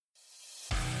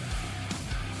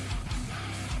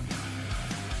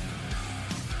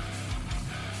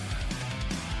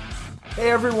Hey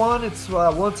everyone, it's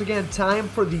once again time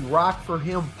for the Rock for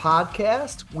Him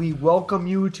podcast. We welcome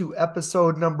you to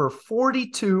episode number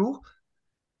 42.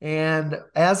 And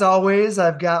as always,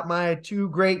 I've got my two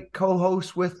great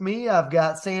co-hosts with me. I've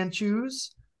got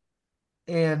Sanchoos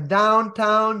and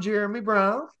downtown Jeremy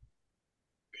Brown.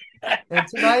 And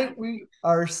tonight we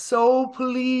are so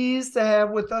pleased to have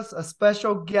with us a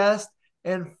special guest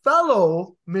and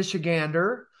fellow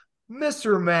Michigander,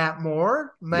 Mr. Matt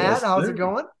Moore. Matt, Yes, how's sir. it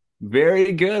going?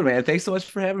 Very good, man. Thanks so much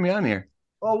for having me on here.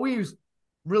 Oh, we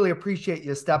really appreciate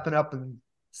you stepping up and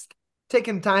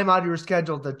taking time out of your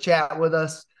schedule to chat with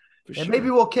us. For And sure.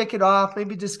 maybe we'll kick it off.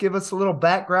 Maybe just give us a little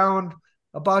background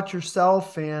about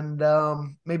yourself and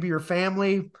maybe your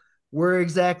family, where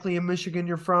exactly in Michigan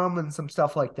you're from, and some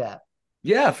stuff like that.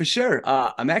 Yeah, for sure.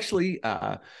 I'm actually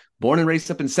born and raised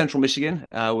up in Central Michigan.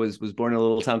 I was born in a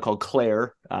little town called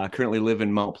Clare. Currently live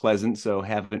in Mount Pleasant, so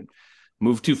haven't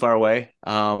moved too far away.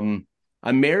 I'm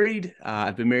married.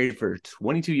 I've been married for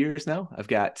 22 years now. I've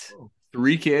got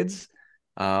three kids.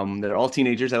 They're all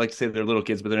teenagers. I like to say they're little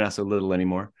kids, but they're not so little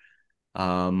anymore.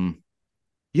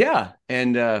 Yeah,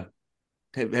 and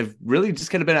have really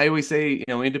just kind of been, I always say,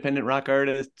 independent rock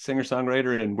artist, singer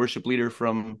songwriter, and worship leader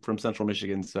from Central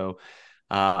Michigan. So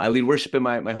I lead worship in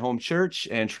my home church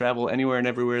and travel anywhere and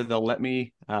everywhere they'll let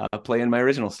me play in my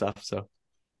original stuff. So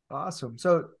Awesome.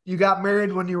 So you got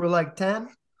married when you were like 10?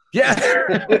 yeah,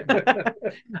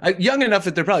 young enough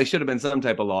that there probably should have been some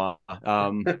type of law.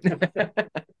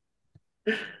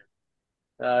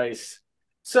 Nice.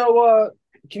 So,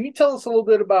 can you tell us a little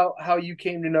bit about how you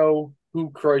came to know who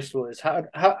Christ was? How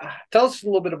tell us a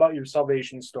little bit about your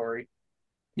salvation story.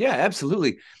 Yeah,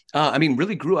 absolutely.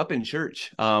 Really grew up in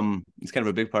church. It's kind of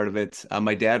a big part of it.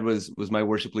 My dad was my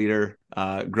worship leader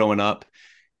growing up,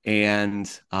 and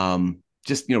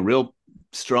just real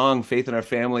strong faith in our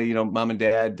family. Mom and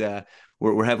dad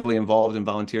were heavily involved and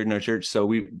volunteered in our church, so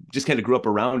we just kind of grew up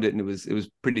around it, and it was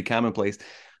pretty commonplace.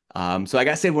 So I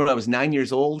got saved when I was 9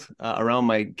 years old, around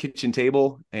my kitchen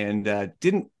table, and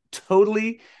didn't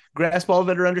totally grasp all of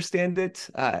it or understand it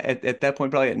at that point,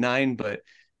 probably at 9, but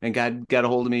and God got a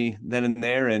hold of me then and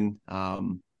there, and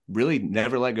really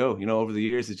never let go. Over the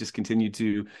years, it just continued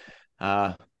to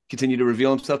reveal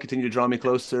Himself, continue to draw me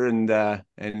closer, and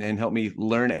help me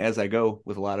learn as I go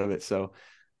with a lot of it. So,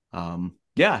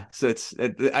 yeah. So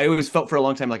I always felt for a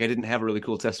long time like I didn't have a really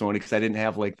cool testimony because I didn't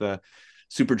have like the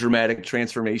super dramatic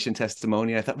transformation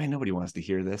testimony. I thought, man, nobody wants to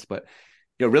hear this, but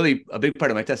really a big part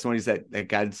of my testimony is that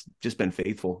God's just been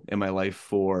faithful in my life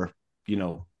for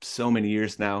so many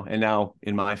years now, and now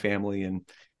in my family, and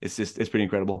it's pretty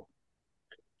incredible.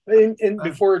 And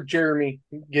before Jeremy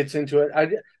gets into it,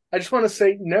 I just want to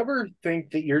say, never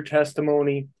think that your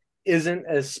testimony isn't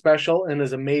as special and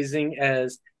as amazing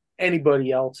as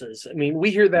anybody else's. I mean, we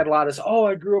hear that a lot as, oh,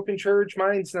 I grew up in church.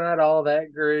 Mine's not all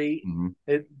that great.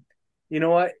 Mm-hmm. You know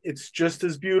what? It's just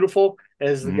as beautiful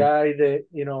as the Mm-hmm. guy that,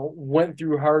 went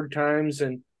through hard times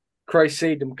and Christ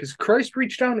saved him, because Christ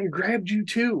reached down and grabbed you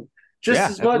too, just Yeah,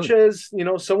 as much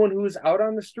absolutely. as, someone who is out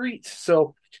on the streets.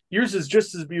 So yours is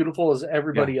just as beautiful as Yeah.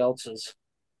 everybody else's.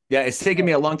 Yeah. It's taken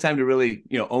me a long time to really,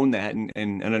 own that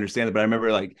and understand it. But I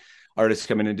remember like artists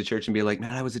coming into church and be like,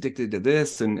 man, I was addicted to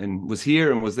this and was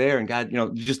here and was there. And God,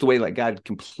 just the way like God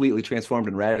completely transformed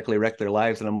and radically wrecked their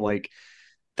lives. And I'm like,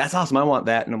 that's awesome. I want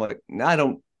that. And I'm like, no, I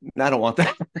don't want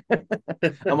that.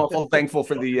 I'm awful thankful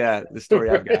for the story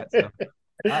I've got. So.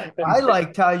 I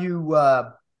liked how you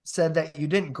said that you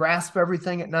didn't grasp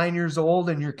everything at 9 years old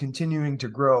and you're continuing to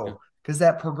grow, because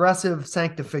that progressive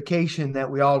sanctification that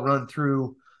we all run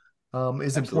through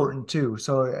is important too.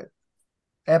 So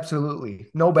absolutely.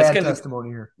 No That's bad kind of testimony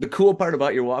here. the cool part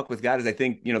about your walk with God is I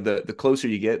think, the closer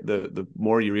you get, the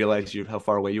more you realize how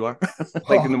far away you are.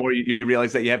 Like, and the more you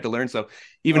realize that you have to learn. So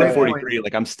even at 43,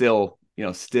 like I'm still,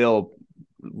 still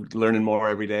learning more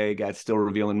every day. God's still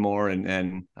revealing more.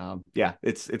 And yeah,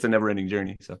 it's a never ending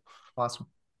journey. So Awesome.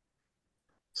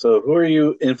 So, who are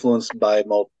you influenced by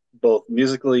both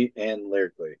musically and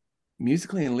lyrically?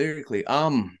 musically and lyrically,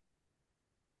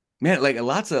 man, like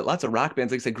lots of rock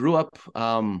bands. Like I said, grew up,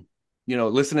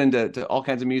 listening to all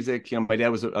kinds of music. My dad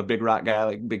was a big rock guy,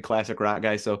 like big classic rock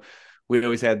guy. So we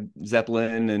always had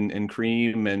Zeppelin and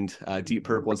Cream and Deep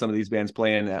Purple and some of these bands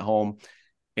playing at home.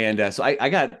 And so I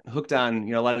got hooked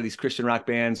on, a lot of these Christian rock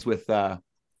bands with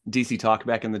DC Talk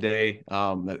back in the day.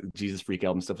 That Jesus Freak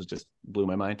album stuff was just blew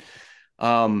my mind.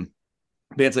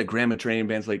 Bands like Grandma Train,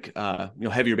 bands like,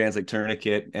 heavier bands like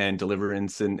Tourniquet and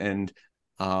Deliverance and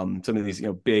some of these,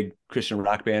 big Christian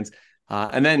rock bands.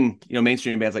 And then,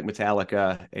 mainstream bands like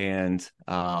Metallica and,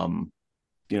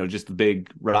 just the big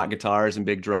rock guitars and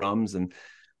big drums. And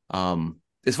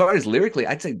as far as lyrically,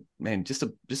 I'd say, man, just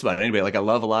about anybody. Like I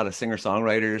love a lot of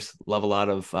singer-songwriters, love a lot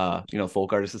of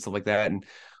folk artists and stuff like that, and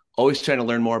always trying to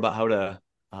learn more about how to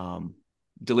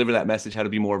deliver that message, how to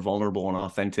be more vulnerable and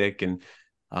authentic and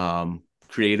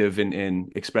creative in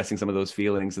expressing some of those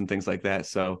feelings and things like that.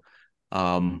 So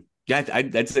yeah,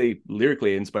 I'd say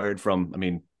lyrically inspired from, I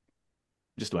mean,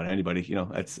 just about anybody.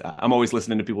 I'm always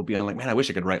listening to people being like, man, I wish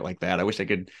I could write like that. I wish I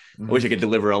could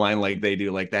deliver a line like they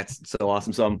do. Like, that's so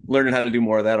awesome. So I'm learning how to do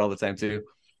more of that all the time too.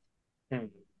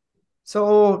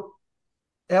 So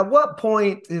at what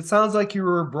point, it sounds like you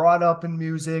were brought up in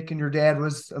music and your dad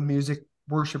was a music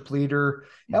worship leader.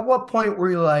 At what point were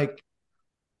you like,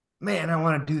 man, I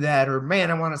want to do that, or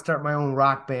man, I want to start my own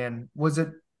rock band?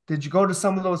 Did you go to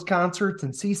some of those concerts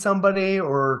and see somebody,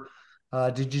 or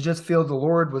did you just feel the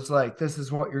Lord was like, this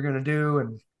is what you're going to do?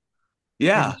 And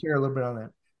yeah, share a little bit on that.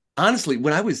 Honestly,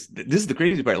 this is the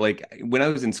crazy part. Like when I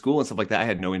was in school and stuff like that, I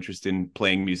had no interest in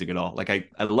playing music at all. Like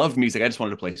I loved music. I just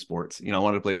wanted to play sports. I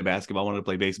wanted to play basketball, I wanted to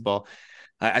play baseball.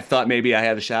 I thought maybe I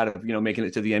had a shot of, making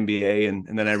it to the NBA.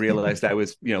 And then I realized I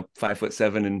was,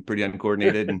 5'7" and pretty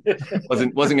uncoordinated and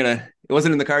it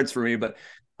wasn't in the cards for me. But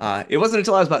it wasn't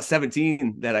until I was about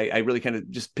 17 that I really kind of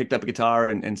just picked up a guitar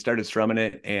and started strumming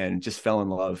it and just fell in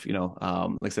love,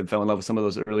 like I said, fell in love with some of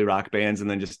those early rock bands. And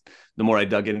then just the more I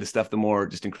dug into stuff, the more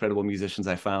just incredible musicians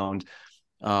I found.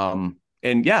 And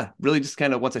yeah, really just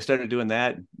kind of once I started doing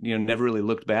that, never really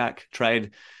looked back.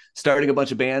 Tried starting a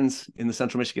bunch of bands in the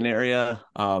Central Michigan area.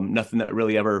 Nothing that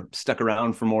really ever stuck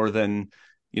around for more than,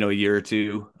 a year or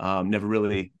two. Never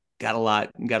really got a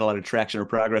lot of traction or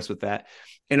progress with that.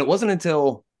 And it wasn't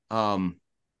until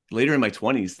later in my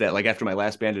 20s that, like, after my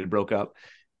last band had broke up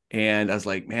and I was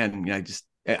like, man,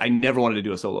 I never wanted to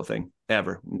do a solo thing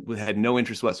ever. Had no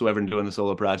interest whatsoever in doing the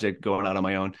solo project, going out on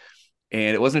my own.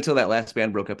 And it wasn't until that last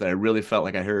band broke up that I really felt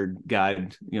like I heard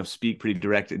God, speak pretty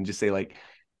direct and just say, like,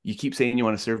 you keep saying you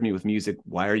want to serve me with music.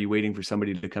 Why are you waiting for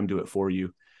somebody to come do it for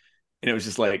you? And it was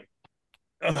just like,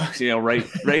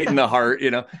 right in the heart,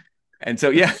 And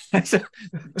so, yeah,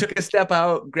 took a step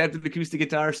out, grabbed the acoustic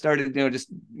guitar, started, just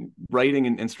writing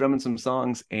and strumming some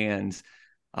songs. And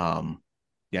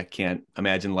yeah, can't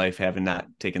imagine life having not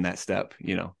taken that step,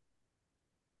 And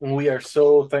we are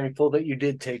so thankful that you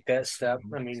did take that step.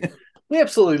 I mean, we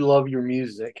absolutely love your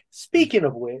music. Speaking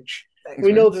of which, Thanks, we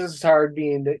man. know this is hard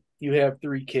being that you have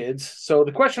 3 kids. So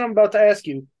the question I'm about to ask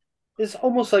you is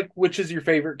almost like, which is your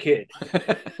favorite kid?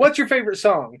 What's your favorite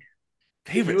song?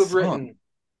 Favorite you have song? Written?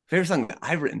 Favorite song that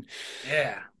I've written?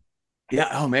 Yeah.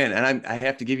 Oh man. And I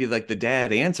have to give you like the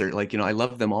dad answer. Like, I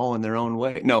love them all in their own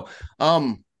way. No,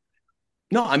 I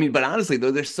mean, but honestly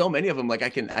though, there's so many of them. Like I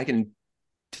can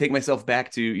take myself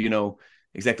back to,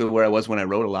 exactly where I was when I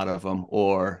wrote a lot of them,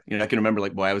 or, I can remember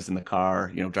like, boy, I was in the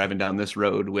car, driving down this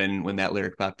road when that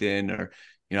lyric popped in, or,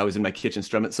 I was in my kitchen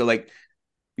strumming. So like,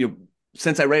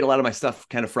 since I write a lot of my stuff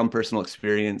kind of from personal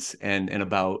experience and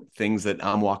about things that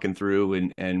I'm walking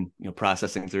through and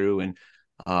processing through. And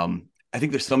I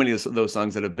think there's so many of those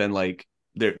songs that have been like,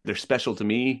 they're special to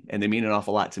me and they mean an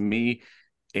awful lot to me.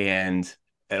 And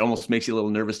it almost makes you a little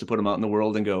nervous to put them out in the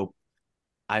world and go,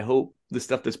 I hope the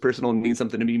stuff that's personal means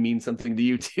something to me, means something to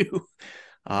you too.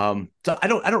 So I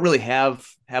don't really have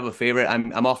a favorite.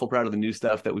 I'm awful proud of the new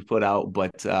stuff that we've put out,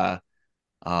 but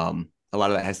a lot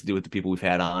of that has to do with the people we've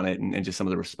had on it and just some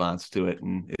of the response to it.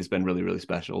 And it's been really, really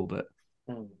special, but.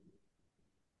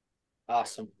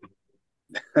 Awesome.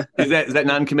 Is that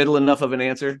non-committal enough of an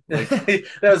answer? Like, that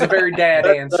was a very dad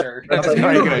answer. That's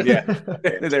very good. Yeah.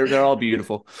 They're all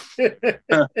beautiful.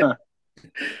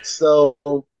 So,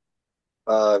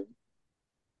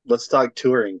 let's talk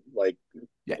touring. Like,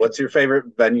 yeah. What's your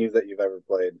favorite venue that you've ever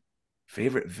played?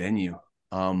 Favorite venue?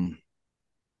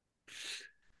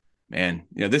 Man,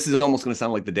 this is almost going to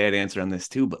sound like the dad answer on this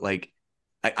too, but like,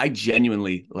 I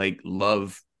genuinely like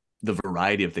love the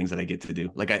variety of things that I get to do.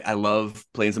 Like, I love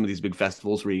playing some of these big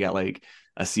festivals where you got like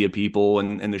a sea of people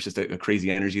and there's just a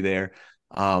crazy energy there.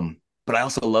 But I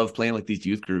also love playing like these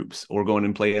youth groups or going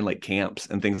and playing like camps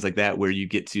and things like that, where you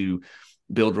get to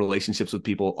build relationships with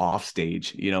people off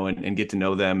stage, and get to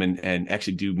know them and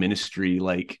actually do ministry,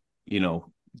 like,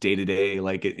 day to day,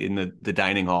 like in the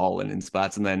dining hall and in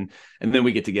spots. And then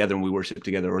we get together and we worship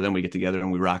together, or then we get together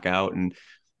and we rock out, and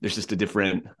there's just a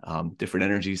different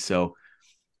energy. So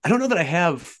I don't know that I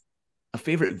have a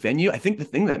favorite venue. I think the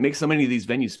thing that makes so many of these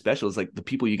venues special is like the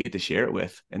people you get to share it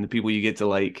with and the people you get to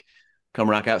like come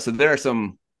rock out. So there are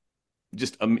some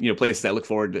just, places I look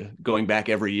forward to going back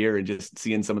every year and just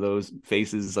seeing some of those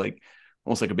faces, like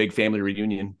almost like a big family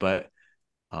reunion. But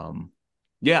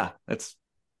yeah, that's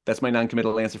my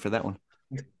non-committal answer for that one.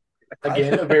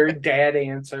 Again, a very dad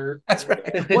answer. That's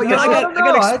right. Well, I No,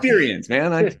 got experience,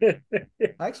 man.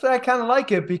 Actually, I kind of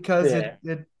like it because Yeah.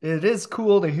 it is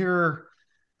cool to hear.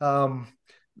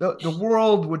 The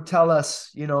world would tell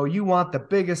us, you want the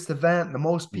biggest event and the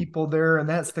most people there, and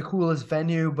that's the coolest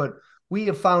venue. But we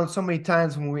have found so many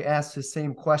times when we ask the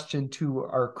same question to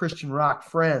our Christian rock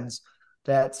friends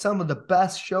that some of the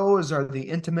best shows are the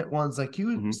intimate ones, like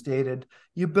you stated.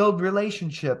 You build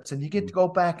relationships and you get to go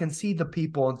back and see the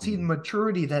people and see the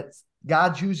maturity that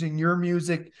God's using your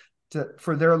music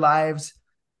for their lives.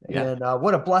 Yeah. And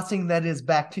what a blessing that is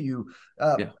back to you.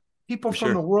 People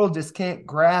from the world just can't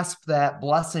grasp that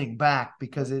blessing back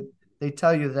because they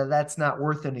tell you that that's not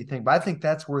worth anything. But I think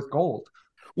that's worth gold.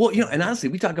 Well, and honestly,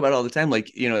 we talk about it all the time.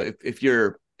 Like, if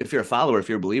you're a follower, if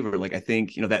you're a believer, like I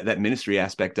think, that ministry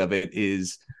aspect of it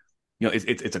is,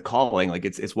 it's a calling. Like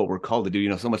it's what we're called to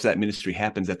do. So much of that ministry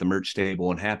happens at the merch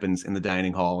table and happens in the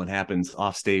dining hall and happens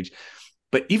off stage.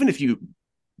 But even if you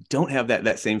don't have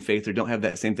that same faith or don't have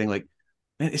that same thing, like,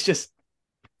 man,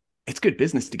 it's good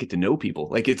business to get to know people.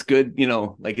 Like it's good,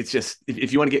 like it's just,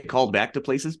 if you want to get called back to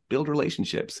places, build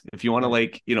relationships. If you want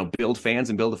to build fans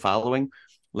and build a following,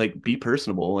 like be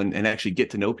personable and actually get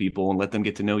to know people and let them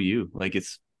get to know you. Like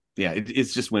it's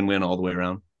just win-win all the way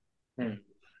around.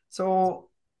 So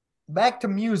back to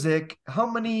music, how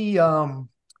many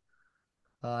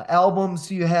albums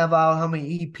do you have out? How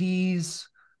many EPs?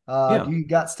 Do you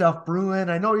got stuff brewing?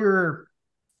 I know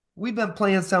we've been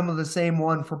playing some of the same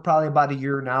one for probably about a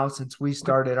year now since we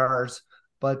started ours.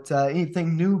 But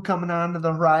anything new coming onto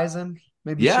the horizon?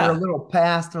 Maybe share a little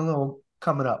past and a little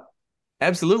coming up.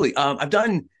 Absolutely. I've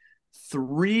done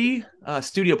 3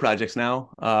 studio projects now,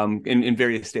 in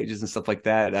various stages and stuff like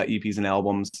that, EPs and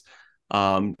albums.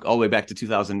 All the way back to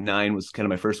 2009 was kind of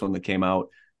my first one that came out.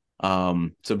 So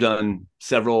I've done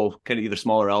several kind of either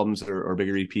smaller albums or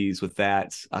bigger EPs with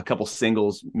that. A couple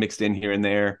singles mixed in here and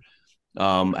there.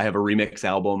 I have a remix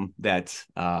album that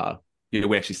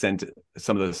we actually sent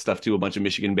some of the stuff to a bunch of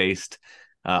Michigan-based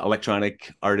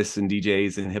electronic artists and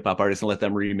DJs and hip hop artists and let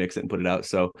them remix it and put it out.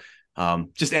 So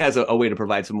just as a way to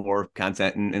provide some more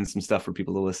content and some stuff for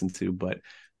people to listen to. But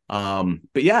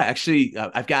yeah, actually,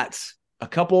 I've got a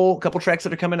couple tracks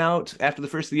that are coming out after the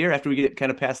first of the year, after we get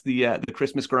kind of past the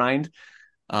Christmas grind.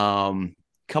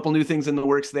 Couple new things in the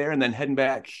works there, and then heading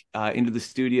back into the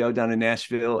studio down in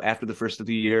Nashville after the first of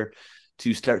the year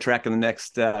to start tracking the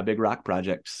next big rock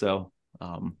project. So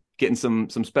getting some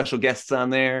special guests on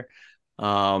there,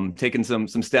 taking some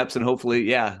steps, and hopefully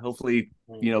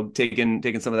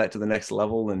taking some of that to the next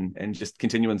level and just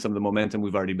continuing some of the momentum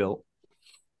we've already built.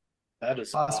 That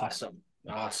is awesome.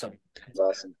 That's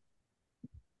awesome.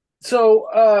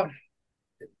 So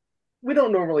we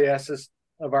don't normally ask this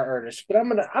of our artists, but I'm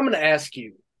gonna ask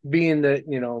you, being that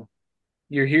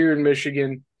you're here in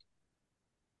Michigan,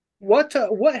 what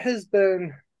has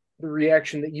been the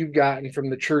reaction that you've gotten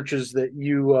from the churches that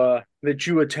you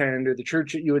attend, or the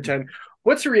church that you attend?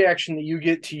 What's the reaction that you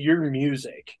get to your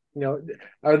music?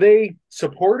 Are they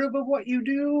supportive of what you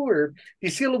do, or do you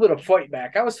see a little bit of fight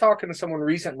back? I was talking to someone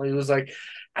recently who was like,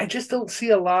 I just don't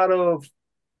see a lot of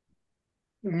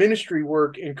ministry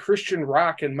work in Christian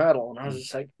rock and metal. And I was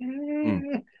just like,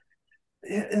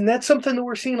 And that's something that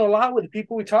we're seeing a lot with the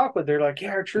people we talk with. They're like,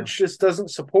 our church just doesn't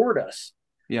support us.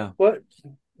 Yeah.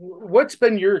 What's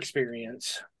been your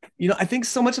experience? I think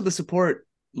so much of the support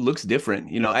looks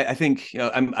different. I think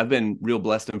I've been real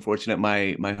blessed and fortunate.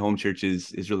 My home church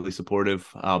is really supportive.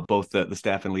 Both the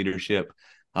staff and leadership,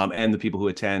 and the people who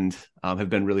attend have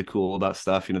been really cool about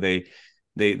stuff.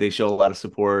 They show a lot of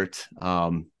support,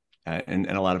 and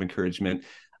a lot of encouragement.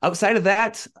 Outside of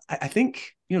that, I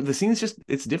think the scene's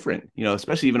it's different.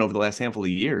 Especially even over the last handful of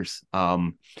years.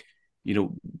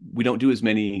 We don't do as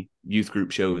many youth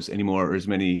group shows anymore, or as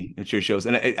many church shows,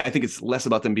 and I think it's less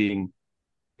about them being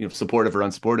supportive or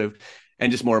unsupportive,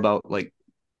 and just more about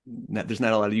there's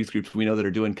not a lot of youth groups we know that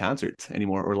are doing concerts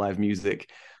anymore or live music.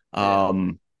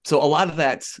 So a lot of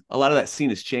that scene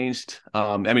has changed.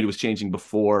 It was changing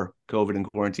before COVID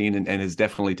and quarantine, and has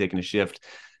definitely taken a shift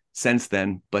since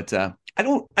then. But I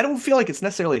don't feel like it's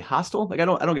necessarily hostile. Like I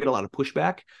don't get a lot of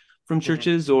pushback from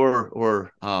churches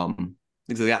or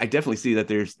things like that. I definitely see that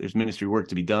there's ministry work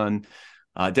to be done.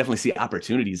 Definitely see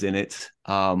opportunities in it.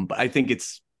 But I think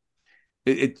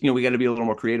we got to be a little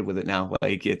more creative with it now.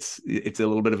 Like it's a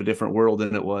little bit of a different world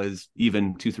than it was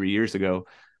even 2-3 years ago.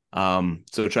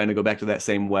 So trying to go back to that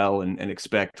same well and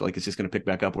expect like it's just going to pick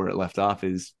back up where it left off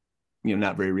is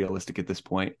not very realistic at this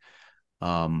point.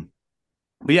 But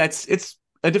yeah, it's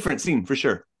a different scene for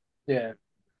sure. Yeah.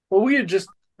 Well,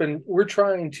 we're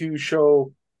trying to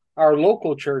show our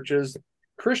local churches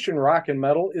Christian rock and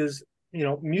metal is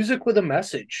music with a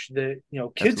message that,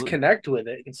 kids Absolutely. connect with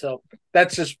it. And so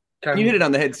that's just kind You of, hit it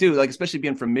on the head too, like especially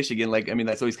being from Michigan. Like, I mean,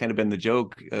 that's always kind of been the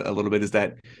joke a little bit, is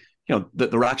that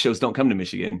the rock shows don't come to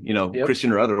Michigan, yep.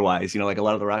 Christian or otherwise. Like a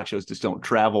lot of the rock shows just don't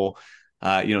travel,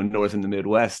 north in the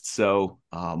Midwest. So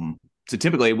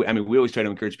typically, I mean, we always try to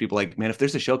encourage people, like, man, if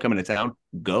there's a show coming to town,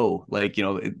 go. Like,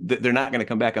 they're not going to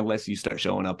come back unless you start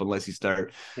showing up, unless you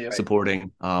start Yep.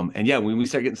 supporting. And yeah, when we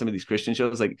start getting some of these Christian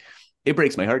shows, like, it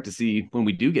breaks my heart to see when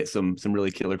we do get some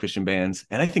really killer Christian bands.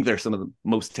 And I think they're some of the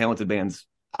most talented bands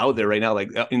out there right now,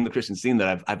 like in the Christian scene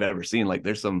that I've ever seen. Like,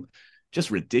 there's some just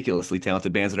ridiculously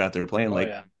talented bands that are out there playing. Like,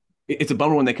 yeah. it's a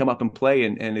bummer when they come up and play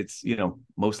and it's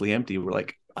mostly empty. We're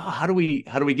like, oh, how do we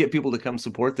get people to come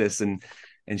support this and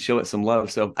show it some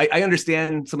love? So I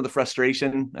understand some of the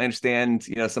frustration. I understand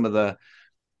some of the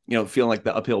feeling like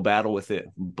the uphill battle with it,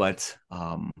 but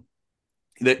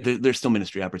there's still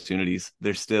ministry opportunities.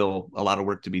 There's still a lot of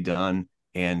work to be done.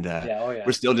 And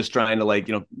we're still just trying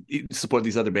to support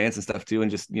these other bands and stuff too,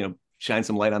 and just shine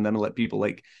some light on them and let people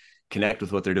connect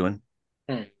with what they're doing.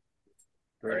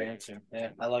 Great answer. Yeah,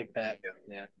 I like that.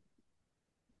 Yeah.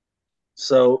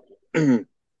 So,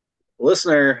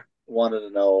 listener wanted to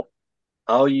know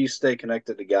how you stay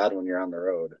connected to God when you're on the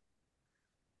road.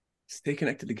 Stay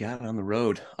connected to God on the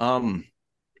road.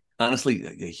 Honestly,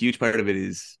 a huge part of it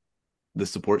is the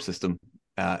support system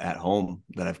at home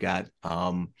that I've got.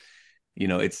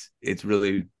 It's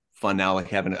really fun now, like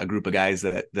having a group of guys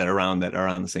that are around, that are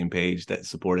on the same page, that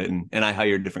support it. And I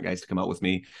hired different guys to come out with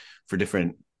me for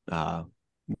different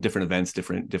events,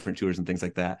 different tours and things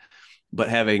like that. But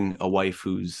having a wife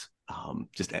who's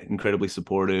just incredibly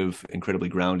supportive, incredibly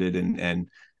grounded, and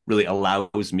really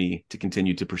allows me to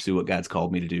continue to pursue what God's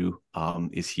called me to do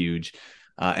is huge.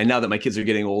 And now that my kids are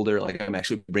getting older, like, I'm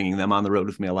actually bringing them on the road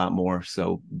with me a lot more.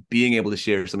 So being able to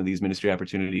share some of these ministry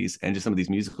opportunities and just some of these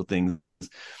musical things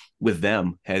with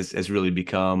them has really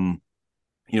become,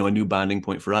 a new bonding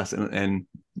point for us, and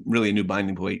really a new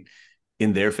bonding point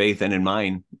in their faith and in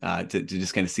mine, to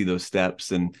just kind of see those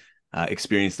steps and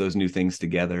experience those new things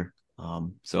together.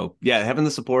 So yeah, having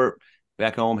the support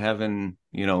back home, having,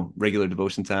 regular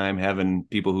devotion time, having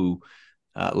people who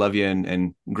love you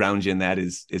and ground you in that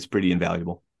is pretty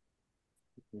invaluable.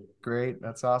 Great.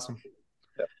 That's awesome.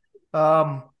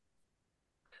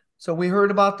 So we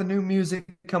heard about the new music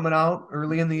coming out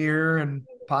early in the year and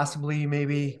possibly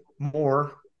maybe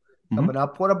more coming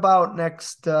up. What about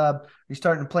next? Are you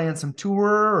starting to plan some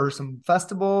tour or some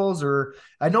festivals? Or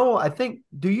I think,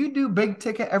 do you do Big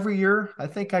Ticket every year? I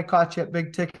think I caught you at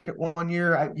Big Ticket one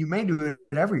year. You may do it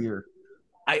every year.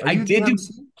 I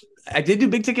did do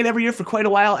Big Ticket every year for quite a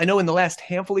while. I know in the last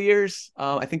handful of years,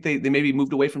 I think they maybe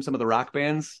moved away from some of the rock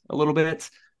bands a little bit.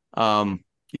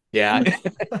 Yeah,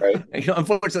 right.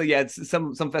 Unfortunately, yeah,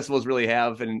 some festivals really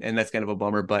have, and that's kind of a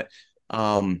bummer. But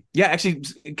yeah, actually,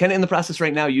 kind of in the process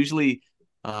right now. Usually,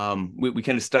 we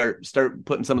kind of start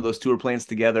putting some of those tour plans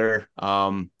together.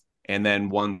 And then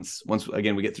once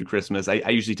again we get through Christmas, I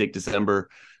usually take December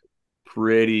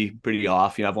pretty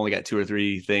off. I've only got 2 or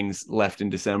 3 things left in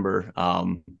December,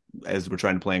 as we're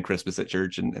trying to plan Christmas at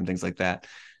church and things like that.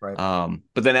 Right.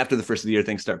 But then after the first of the year,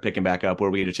 things start picking back up, where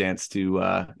we get a chance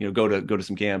to go to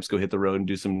some camps, go hit the road and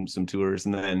do some tours.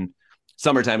 And then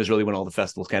summertime is really when all the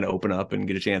festivals kind of open up and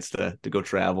get a chance to go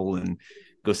travel and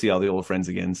go see all the old friends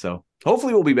again. So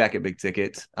hopefully we'll be back at Big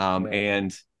Ticket,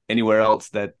 and anywhere else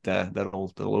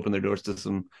that'll open their doors to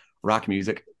some rock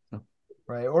music.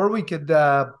 Right. Or we could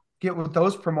get with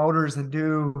those promoters and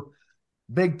do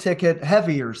Big Ticket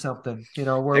heavy or something,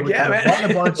 where we can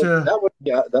run a bunch of that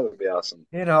would be awesome.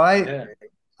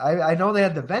 I know they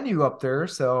had the venue up there,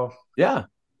 so yeah.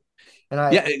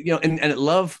 And and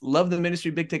love the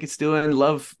ministry Big Ticket's doing.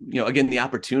 Love, again, the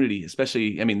opportunity,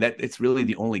 especially, I mean, that it's really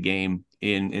the only game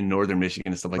in Northern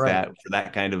Michigan and stuff like that for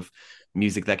that kind of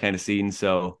music, that kind of scene.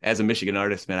 So as a Michigan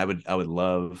artist, man, I would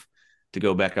love to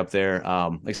go back up there.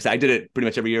 Like I said, I did it pretty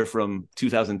much every year from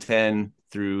 2010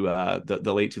 through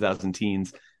the late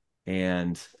 2010s.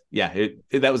 And yeah,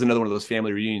 that was another one of those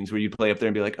family reunions where you play up there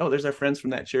and be like, oh, there's our friends from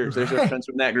that church. There's our friends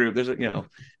from that group. There's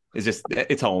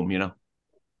it's home,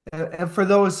 And for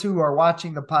those who are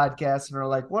watching the podcast and are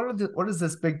like, what is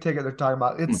this Big Ticket they're talking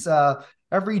about? It's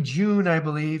every June, I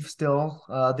believe, still.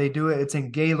 They do it. It's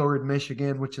in Gaylord,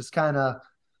 Michigan, which is kind of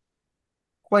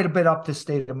quite a bit up the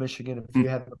state of Michigan if you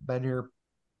haven't been here.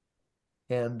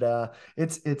 And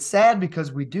it's sad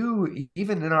because we do,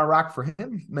 even in our Rock for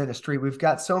Him ministry, we've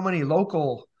got so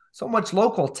much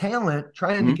local talent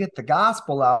trying to get the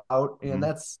gospel out. And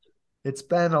it's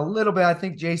been a little bit, I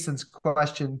think Jason's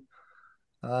question,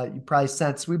 you probably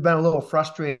sense we've been a little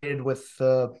frustrated with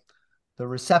the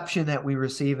reception that we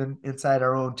receive inside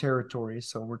our own territory.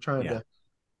 So we're trying Yeah.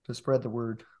 to spread the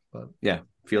word. But Yeah,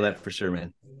 feel that for sure,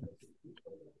 man.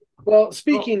 Well,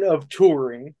 speaking of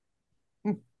touring,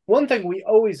 one thing we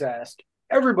always ask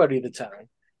everybody that's on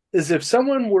is if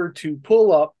someone were to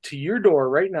pull up to your door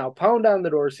right now, pound on the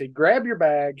door, say, grab your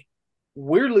bag,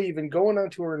 we're leaving, going on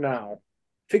tour now.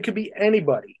 If it could be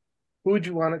anybody, who would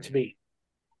you want it to be?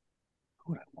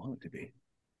 Who would I want it to be?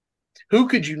 Who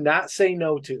could you not say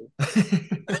no to?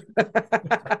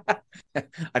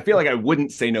 I feel like I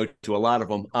wouldn't say no to a lot of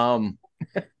them.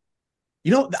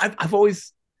 I've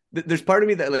always, there's part of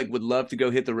me that like would love to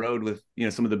go hit the road with,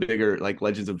 some of the bigger like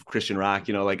legends of Christian rock.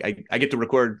 Like I get to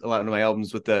record a lot of my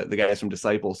albums with the guys from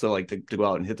Disciple. So like to go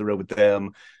out and hit the road with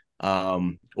them.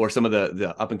 Or some of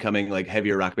the up and coming like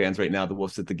heavier rock bands right now, the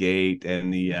Wolves at the Gate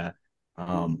and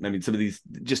some of these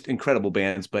just incredible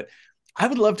bands. But I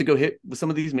would love to go hit with some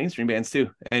of these mainstream bands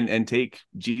too, and take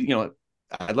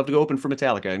I'd love to go open for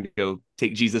Metallica and go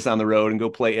take Jesus on the road and go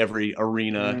play every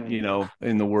arena,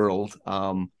 in the world.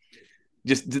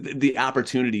 Just the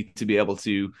opportunity to be able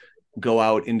to go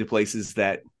out into places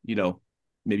that,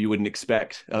 maybe you wouldn't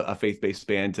expect a faith-based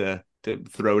band to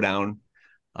throw down,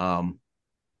 and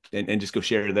just go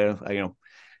share there.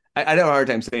 I'd have a hard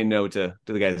time saying no to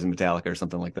the guys in Metallica or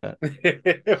something like that.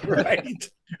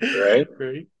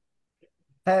 Right.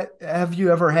 Have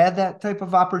you ever had that type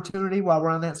of opportunity while we're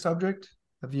on that subject?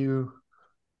 Have you?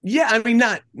 Yeah,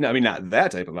 not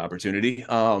that type of opportunity.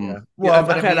 Well,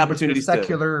 I've had opportunities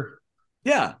secular.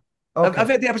 Yeah. Okay. I've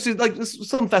had the opportunity, like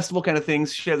some festival kind of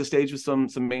things, share the stage with some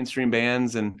mainstream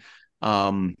bands, and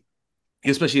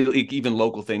especially even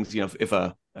local things. If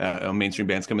a mainstream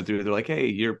band's coming through, they're like, "Hey,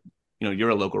 you're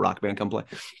a local rock band, come play."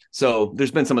 So there's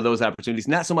been some of those opportunities.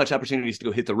 Not so much opportunities to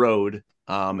go hit the road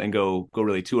and go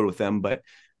really tour with them, but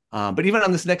even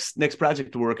on this next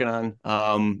project we're working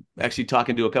on, actually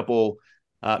talking to a couple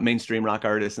mainstream rock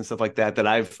artists and stuff like that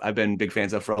I've been big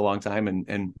fans of for a long time,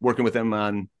 and working with them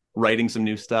on writing some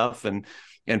new stuff and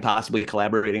possibly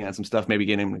collaborating on some stuff, maybe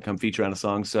getting them to come feature on a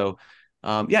song. So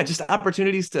just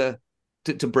opportunities to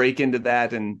break into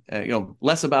that, and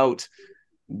less about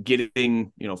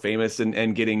getting famous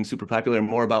and getting super popular, and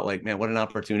more about like, man, what an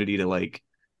opportunity to like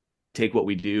take what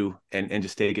we do and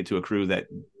just take it to a crew that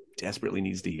desperately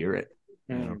needs to hear it.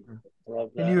 Love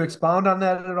that. Can you expound on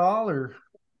that at all, or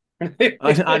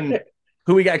on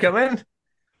who we got coming?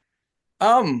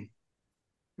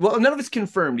 Well, none of it's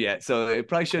confirmed yet, so it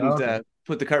probably shouldn't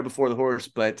put the cart before the horse.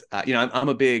 But I'm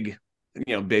a big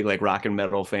like rock and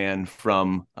metal fan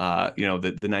from the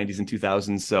 90s and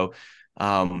 2000s. So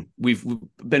we've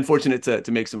been fortunate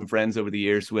to make some friends over the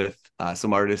years with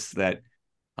some artists that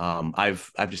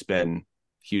I've just been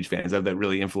huge fans of, that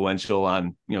really influential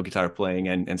on guitar playing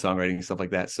and songwriting and stuff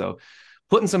like that. So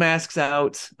putting some asks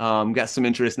out, got some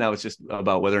interest. Now it's just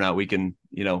about whether or not we can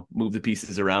move the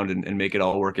pieces around and make it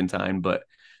all work in time. But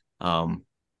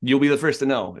you'll be the first to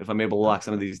know if I'm able to lock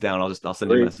some of these down. I'll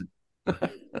send you a message.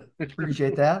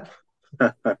 Appreciate that.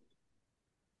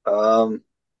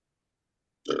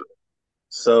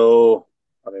 So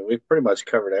we've pretty much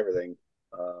covered everything.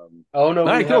 Oh no! All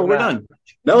right, cool. We're done.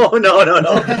 No.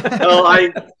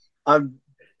 I'm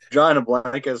drawing a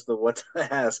blank as to what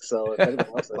to ask. So,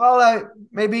 well,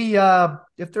 maybe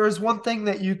if there was one thing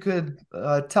that you could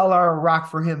tell our Rock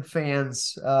for Him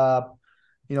fans,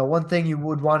 one thing you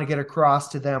would want to get across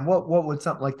to them, what would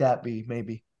something like that be?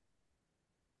 Maybe.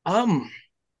 Man,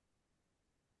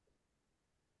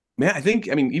 I think,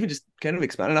 even just kind of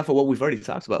expounding off of what we've already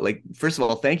talked about. Like, first of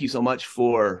all, thank you so much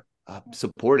for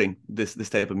supporting this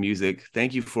type of music.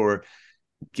 Thank you for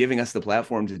giving us the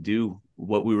platform to do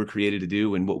what we were created to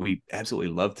do and what we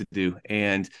absolutely love to do.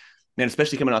 And man,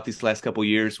 especially coming off these last couple of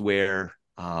years where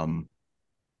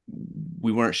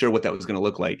we weren't sure what that was going to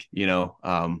look like,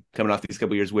 coming off these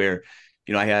couple of years where,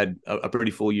 I had a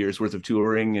pretty full year's worth of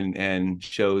touring and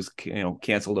shows,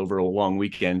 canceled over a long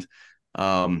weekend.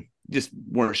 Just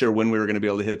weren't sure when we were going to be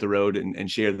able to hit the road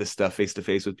and share this stuff face to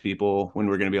face with people, when we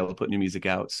were going to be able to put new music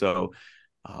out. So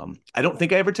I don't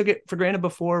think I ever took it for granted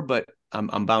before, but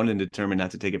I'm bound and determined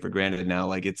not to take it for granted now.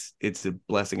 Like it's a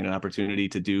blessing and an opportunity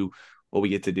to do what we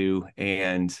get to do.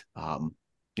 And,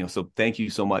 so thank you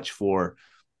so much for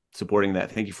supporting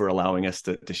that. Thank you for allowing us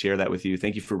to share that with you.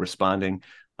 Thank you for responding.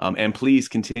 And please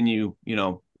continue,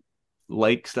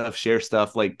 like stuff, share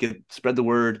stuff, spread the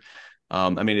word.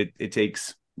 It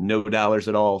takes no dollars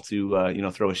at all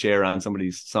to throw a share on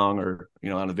somebody's song or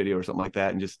on a video or something like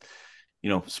that, and just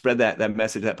spread that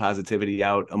message, that positivity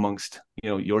out amongst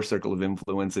your circle of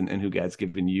influence and who God's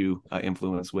given you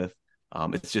influence with.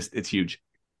 It's huge.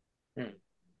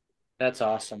 That's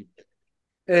awesome.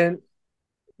 And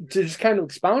to just kind of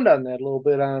expound on that a little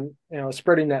bit, on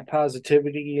spreading that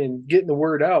positivity and getting the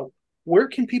word out, where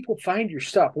can people find your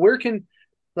stuff? Where can,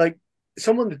 like,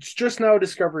 someone that's just now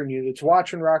discovering you, that's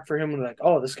watching Rock for Him and like,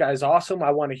 oh, this guy's awesome,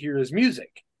 I want to hear his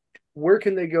music, where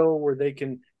can they go where they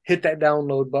can hit that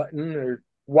download button or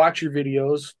watch your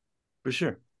videos? For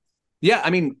sure. Yeah, I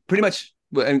mean, pretty much.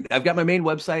 And I've got my main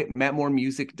website,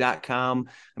 mattmooremusic.com.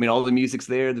 I mean, all the music's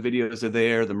there, the videos are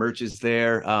there, the merch is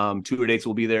there. Tour dates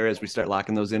will be there as we start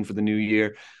locking those in for the new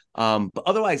year. But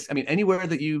otherwise, I mean, anywhere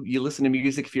that you listen to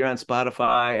music, if you're on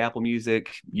Spotify, Apple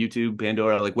Music, YouTube,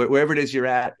 Pandora, like wherever it is you're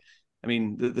at, I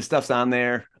mean, the stuff's on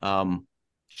there.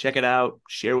 Check it out,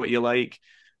 share what you like,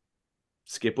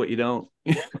 skip what you don't.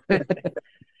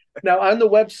 Now, on the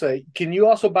website, can you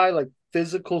also buy like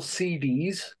physical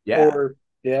CDs? Yeah.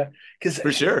 Yeah, because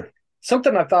for sure.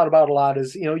 Something I've thought about a lot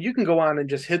is, you can go on and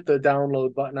just hit the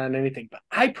download button on anything, but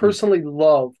I personally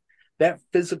love that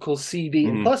physical CD.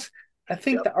 And plus, I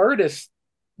think the artist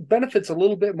benefits a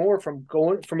little bit more from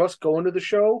us going to the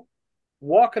show,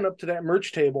 walking up to that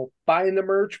merch table, buying the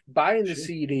merch, buying the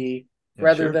CD,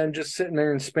 rather than just sitting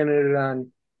there and spinning it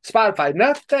on Spotify.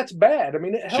 Not that that's bad. I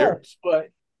mean, it helps, but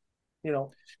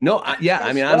No,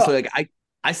 I mean, honestly, like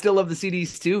I still love the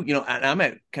CDs too, and I'm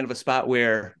at kind of a spot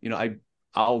where,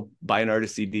 I'll buy an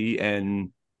artist CD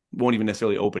and won't even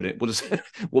necessarily open it.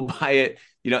 We'll buy it,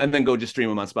 and then go just stream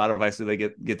them on Spotify so they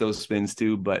get those spins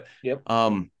too. But yeah, I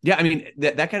mean,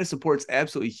 that kind of support's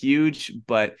absolutely huge,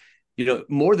 but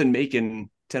more than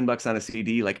making $10 on a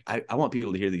CD, like I want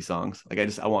people to hear these songs. Like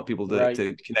I want people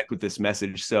to connect with this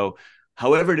message. So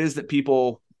however it is that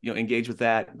people, engage with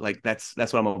that, like that's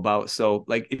what I'm about. So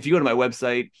like, if you go to my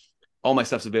website, all my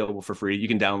stuff's available for free. You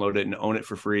can download it and own it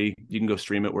for free. You can go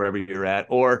stream it wherever you're at.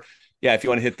 Or if you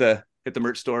want to hit the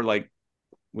merch store, like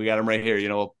we got them right here,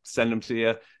 I'll send them to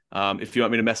you. If you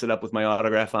want me to mess it up with my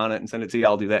autograph on it and send it to you,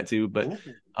 I'll do that too. But,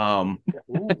 but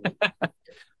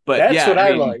that's what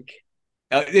I like.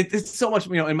 It's so much,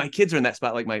 and my kids are in that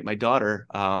spot. Like my daughter,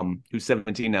 who's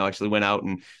 17 now, actually went out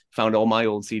and found all my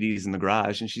old CDs in the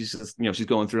garage, and she's just, she's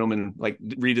going through them and like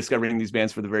rediscovering these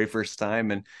bands for the very first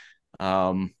time.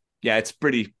 And, yeah, it's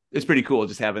pretty cool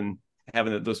just having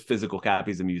those physical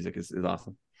copies of music is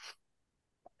awesome.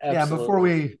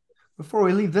 Absolutely. Yeah, before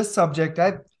we leave this subject,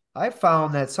 I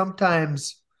found that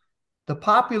sometimes the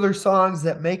popular songs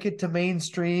that make it to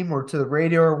mainstream or to the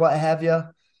radio or what have you,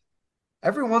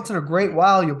 every once in a great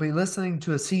while you'll be listening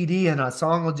to a CD and a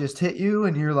song will just hit you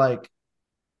and you're like,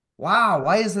 wow,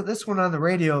 why isn't this one on the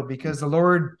radio? Because the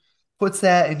Lord puts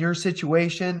that in your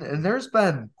situation. And there's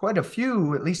been quite a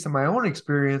few, at least in my own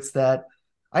experience, that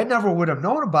I never would have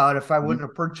known about if I wouldn't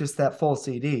have purchased that full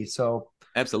CD. So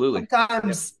absolutely,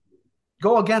 sometimes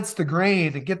go against the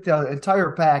grain and get the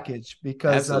entire package,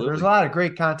 because there's a lot of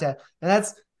great content. And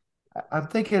I'm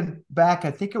thinking back,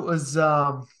 I think it was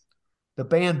the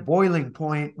band Boiling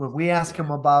Point, when we asked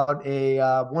them about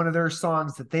one of their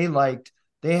songs that they liked,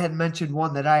 they had mentioned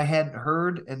one that I hadn't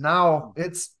heard, and now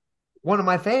it's one of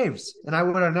my faves, and I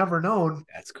would have never known.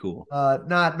 That's cool.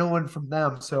 Not knowing from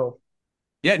them. So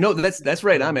yeah, no, that's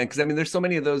right on, man. Because I mean, there's so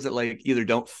many of those that like either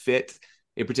don't fit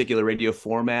a particular radio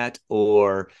format,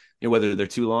 or whether they're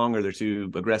too long or they're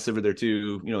too aggressive or they're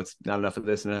too, it's not enough of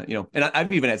this and and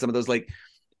I've even had some of those. Like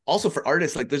also for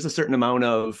artists, like there's a certain amount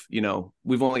of,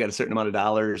 we've only got a certain amount of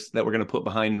dollars that we're going to put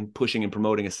behind pushing and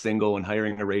promoting a single and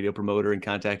hiring a radio promoter and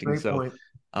contacting. Great point.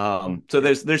 So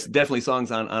there's definitely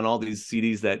songs on all these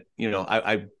CDs that,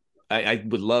 I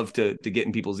would love to get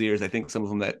in people's ears. I think some of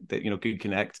them that could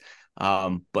connect.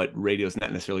 But radio is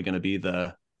not necessarily going to be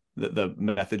the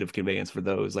method of conveyance for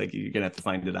those. Like you're going to have to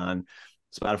find it on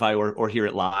Spotify or hear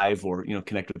it live, or,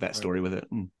 connect with that story with it.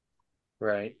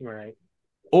 Right.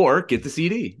 Or get the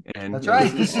CD. And that's right.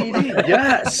 The CD.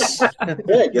 Yes.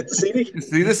 Yeah, get the CD.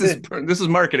 See, this is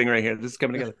marketing right here. This is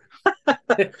coming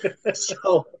together.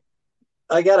 So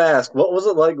I gotta ask, what was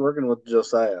it like working with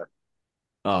Josiah?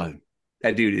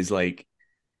 That dude is like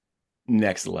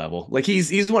next level. Like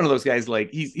he's one of those guys,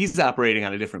 like he's operating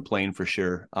on a different plane for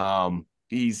sure.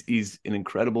 He's an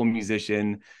incredible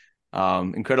musician,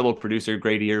 incredible producer,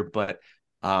 great ear, but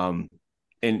an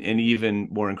even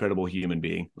more incredible human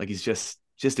being. Like he's just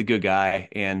a good guy.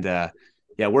 And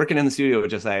working in the studio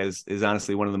with Josiah is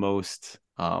honestly one of the most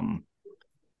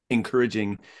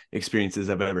encouraging experiences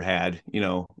I've ever had,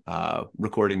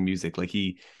 recording music. Like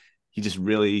he just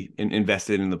really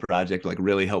invested in the project, like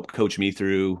really helped coach me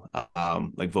through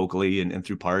like vocally and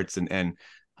through parts and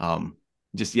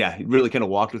just, he really kind of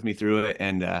walked with me through it.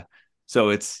 And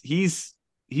so he's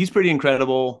pretty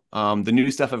incredible. The new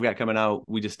stuff I've got coming out,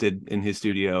 we just did in his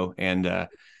studio, and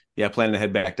planning to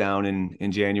head back down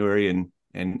in January and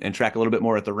and track a little bit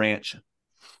more at the ranch.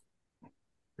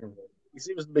 He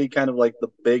seems to be kind of like the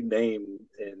big name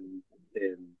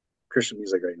in Christian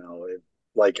music right now.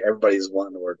 Like everybody's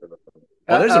wanting to work with him.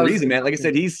 Well, there's a reason, man. Like I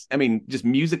said, just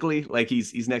musically, like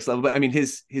he's next level. But I mean,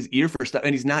 his ear for stuff,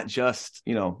 and he's not just,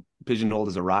 pigeonholed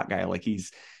as a rock guy. Like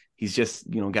he's just,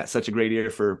 got such a great ear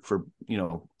for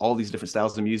all these different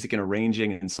styles of music and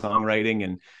arranging and songwriting,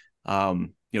 and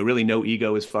really no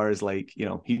ego as far as like,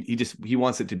 he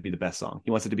wants it to be the best song.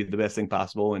 He wants it to be the best thing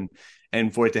possible,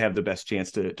 and for it to have the best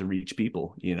chance to reach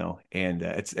people, and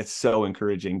it's so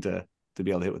encouraging to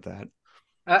be able to hit with that.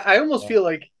 I almost feel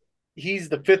like he's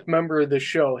the fifth member of the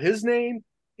show. His name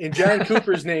and John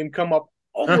Cooper's name come up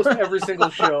almost every single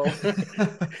show.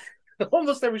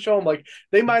 Almost every show. I'm like,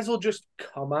 they might as well just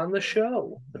come on the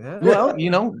show. Yeah.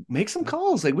 Well, make some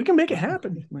calls. Like, we can make it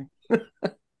happen.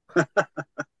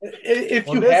 If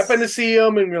you happen to see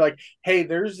them and you're like, hey,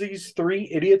 there's these 3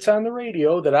 idiots on the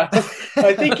radio that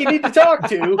I think you need to talk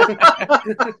to.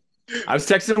 I was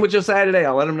texting with Josiah today.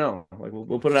 I'll let him know. Like,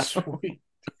 we'll put it out. Sweet.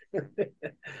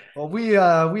 Well,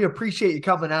 we appreciate you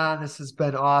coming on. This has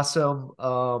been awesome.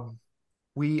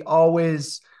 We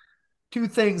always 2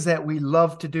 things that we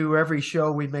love to do every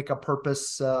show. We make a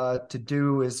purpose to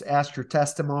do is ask your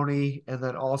testimony, and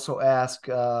then also ask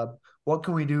what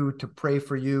can we do to pray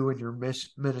for you and your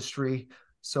ministry.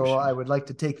 So sure. I would like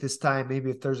to take this time.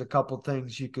 Maybe if there's a couple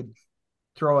things you could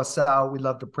throw us out, we'd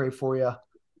love to pray for you.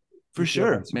 For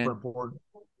sure, man. Important.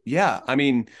 Yeah, I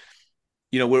mean,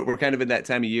 we're kind of in that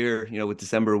time of year, with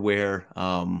December where,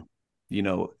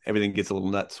 everything gets a little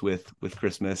nuts with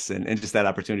Christmas and just that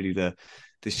opportunity to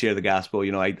share the gospel.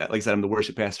 Like I said, I'm the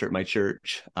worship pastor at my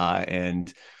church,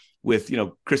 and with,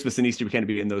 Christmas and Easter, we kind of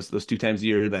be in those 2 times a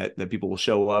year that people will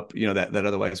show up, that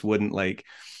otherwise wouldn't. Like,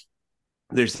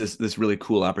 there's this really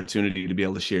cool opportunity to be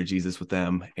able to share Jesus with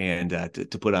them, and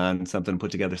to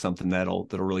put together something that'll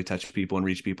really touch people and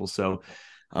reach people. So,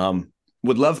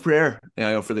 would love prayer,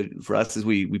 for us as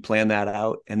we plan that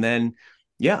out. And then,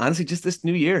 yeah, honestly, just this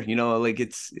new year, like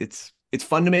it's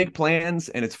fun to make plans,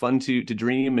 and it's fun to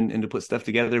dream and to put stuff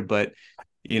together. But,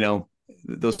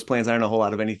 those plans aren't a whole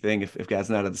lot of anything if God's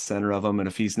not at the center of them, and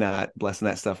if he's not blessing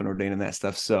that stuff and ordaining that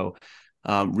stuff. So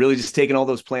really just taking all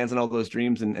those plans and all those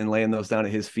dreams and laying those down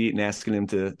at his feet and asking him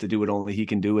to do what only he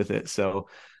can do with it. So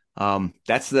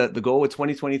that's the goal with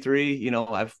 2023.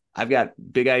 I've got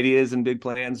big ideas and big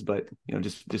plans, but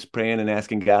just praying and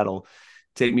asking God will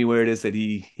take me where it is that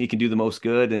he can do the most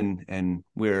good, and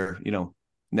we're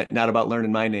not about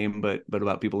learning my name, but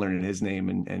about people learning his name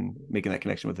and making that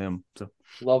connection with him. So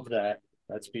love that.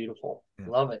 That's beautiful. Yeah.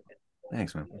 Love it.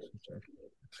 Thanks, man.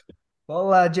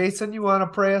 Well, Jason, you want to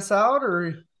pray us out,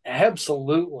 or?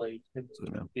 Absolutely. It'd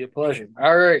be a pleasure.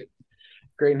 All right.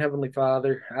 Great and Heavenly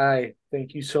Father, I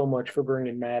thank you so much for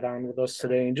bringing Matt on with us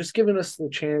today and just giving us the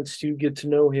chance to get to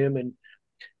know him and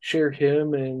share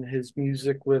him and his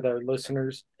music with our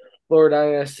listeners. Lord,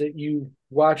 I ask that you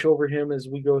watch over him as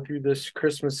we go through this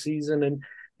Christmas season and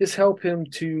just help him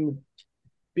to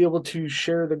be able to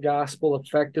share the gospel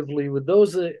effectively with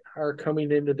those that are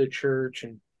coming into the church.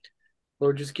 And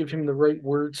Lord, just give him the right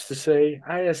words to say.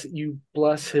 I ask that you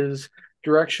bless his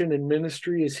direction and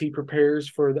ministry as he prepares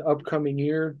for the upcoming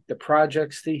year, the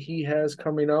projects that he has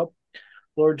coming up.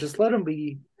 Lord, just let him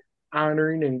be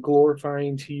honoring and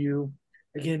glorifying to you.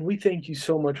 Again, we thank you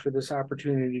so much for this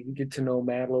opportunity to get to know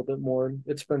Matt a little bit more.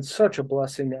 It's been such a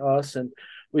blessing to us, and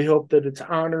we hope that it's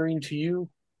honoring to you.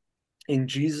 In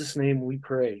Jesus' name we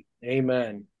pray.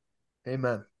 Amen.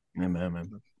 Amen.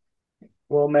 Amen.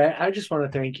 Well, Matt, I just want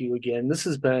to thank you again. This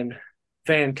has been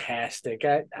fantastic.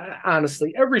 I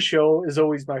honestly, every show is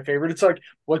always my favorite. It's like,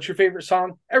 what's your favorite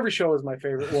song? Every show is my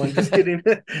favorite one. Just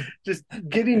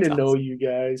getting to know you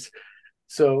guys.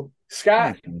 So,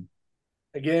 Scott,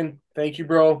 again, thank you,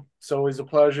 bro. It's always a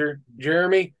pleasure.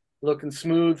 Jeremy, looking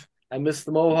smooth. I missed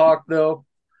the mohawk, though.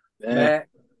 Yeah. Matt,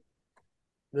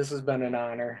 this has been an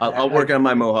honor. I'll work on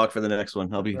my mohawk for the next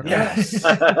one. I'll be yes.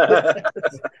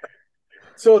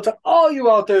 So to all you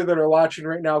out there that are watching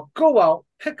right now, go out,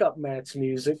 pick up Matt's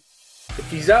music. If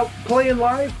he's out playing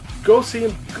live, go see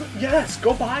him.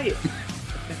 Go buy it.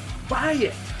 Buy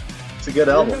it. It's a good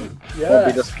album. Yeah. Won't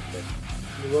be disappointed.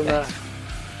 You will not.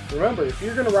 Remember, if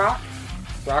you're gonna rock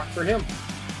for him.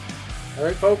 All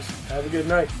right, folks. Have a good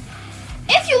night.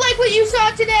 If you like what you saw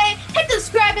today, hit the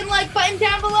subscribe and like button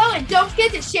down below, and don't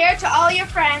forget to share to all your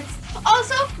friends.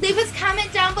 Also, leave us a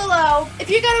comment down below. If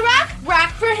you're gonna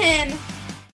rock for him.